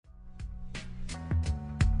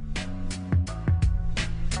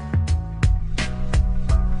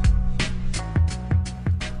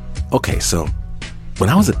Okay, so when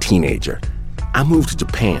I was a teenager, I moved to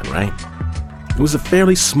Japan, right? It was a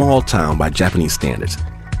fairly small town by Japanese standards.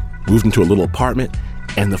 Moved into a little apartment,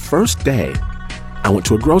 and the first day, I went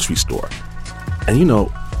to a grocery store. And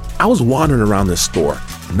I was wandering around this store,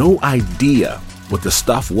 no idea what the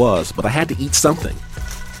stuff was, but I had to eat something.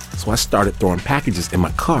 So I started throwing packages in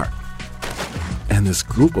my cart. And this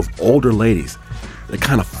group of older ladies, they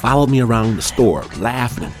kind of followed me around the store,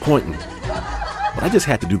 laughing and pointing. But I just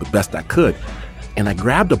had to do the best I could. And I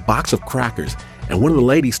grabbed a box of crackers, and one of the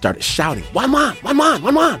ladies started shouting, "One man, one man,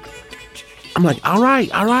 one man." I'm like, all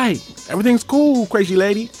right, everything's cool, crazy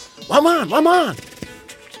lady. One man.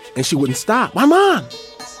 And she wouldn't stop. One man.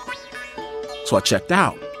 So I checked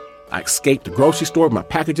out. I escaped the grocery store with my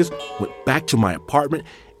packages, went back to my apartment,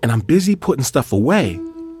 and I'm busy putting stuff away.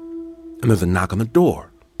 And there's a knock on the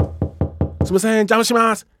door. "Sumimasen,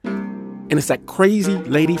 jamashimasu." And it's that crazy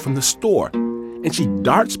lady from the store. And she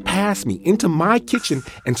darts past me into my kitchen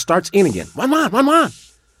and starts in again. One man.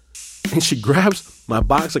 And she grabs my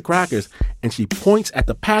box of crackers and she points at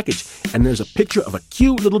the package, and there's a picture of a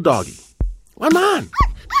cute little doggy. One man.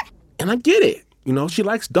 And I get it. She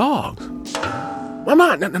likes dogs. One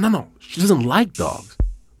man. No. She doesn't like dogs.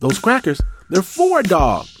 Those crackers, they're for a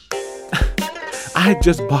dog. I had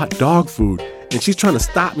just bought dog food, and she's trying to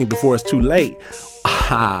stop me before it's too late.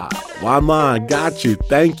 One man, got you.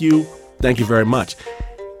 Thank you very much.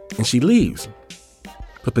 And she leaves.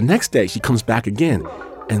 But the next day, she comes back again.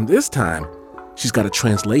 And this time, she's got a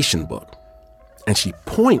translation book. And she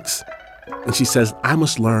points, and she says, "I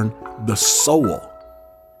must learn the soul."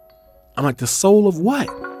 I'm like, "The soul of what?"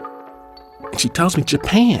 And she tells me,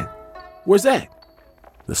 "Japan." Where's that?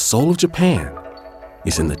 The soul of Japan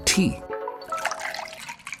is in the tea.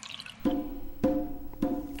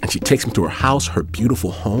 And she takes me to her house, her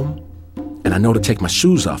beautiful home. And I know to take my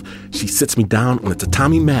shoes off. She sits me down on a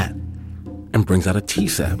tatami mat and brings out a tea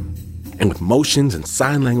set. And with motions and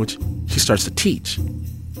sign language, she starts to teach.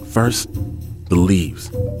 First, the leaves,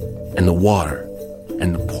 and the water,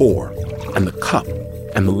 and the pour, and the cup,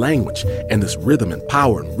 and the language, and this rhythm and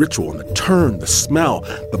power and ritual, and the turn, the smell,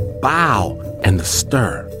 the bow, and the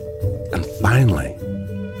stir. And finally,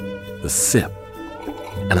 the sip.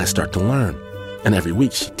 And I start to learn. And every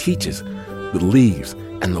week she teaches the leaves,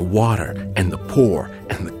 and the water, and the pour,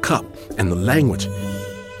 and the cup, and the language.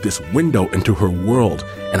 This window into her world,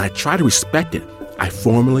 and I try to respect it. I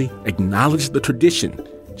formally acknowledge the tradition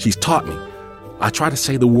she's taught me. I try to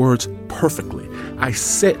say the words perfectly. I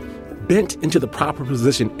sit bent into the proper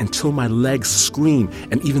position until my legs scream,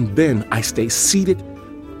 and even then I stay seated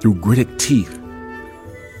through gritted teeth.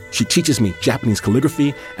 She teaches me Japanese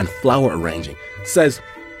calligraphy and flower arranging, says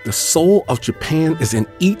the soul of Japan is in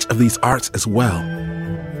each of these arts as well.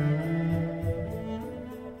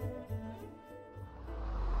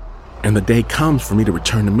 And the day comes for me to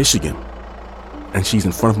return to Michigan. And she's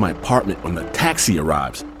in front of my apartment when the taxi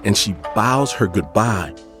arrives, and she bows her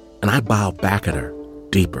goodbye, and I bow back at her,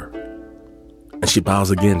 deeper. And she bows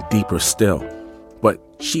again, deeper still. But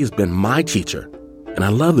she has been my teacher, and I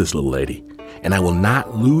love this little lady, and I will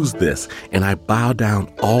not lose this, and I bow down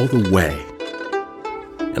all the way.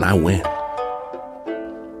 And I win.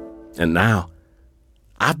 And now,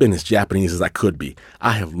 I've been as Japanese as I could be.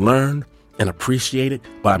 I have learned and appreciate it,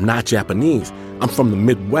 but I'm not Japanese. I'm from the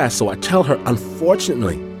Midwest, so I tell her,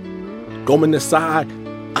 unfortunately, Gomen Nasai,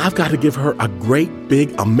 I've got to give her a great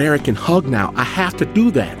big American hug now. I have to do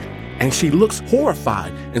that. And she looks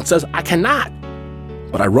horrified and says, I cannot.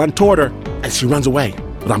 But I run toward her, and she runs away.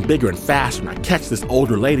 But I'm bigger and faster, and I catch this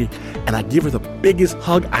older lady, and I give her the biggest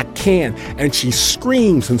hug I can, and she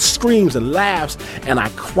screams and laughs, and I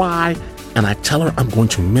cry, and I tell her I'm going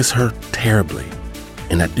to miss her terribly.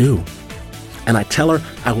 And I do. And I tell her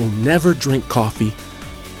I will never drink coffee.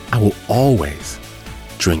 I will always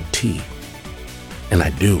drink tea. And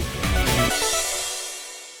I do.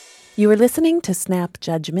 You are listening to Snap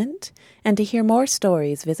Judgment, and to hear more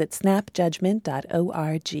stories, visit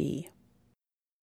snapjudgment.org.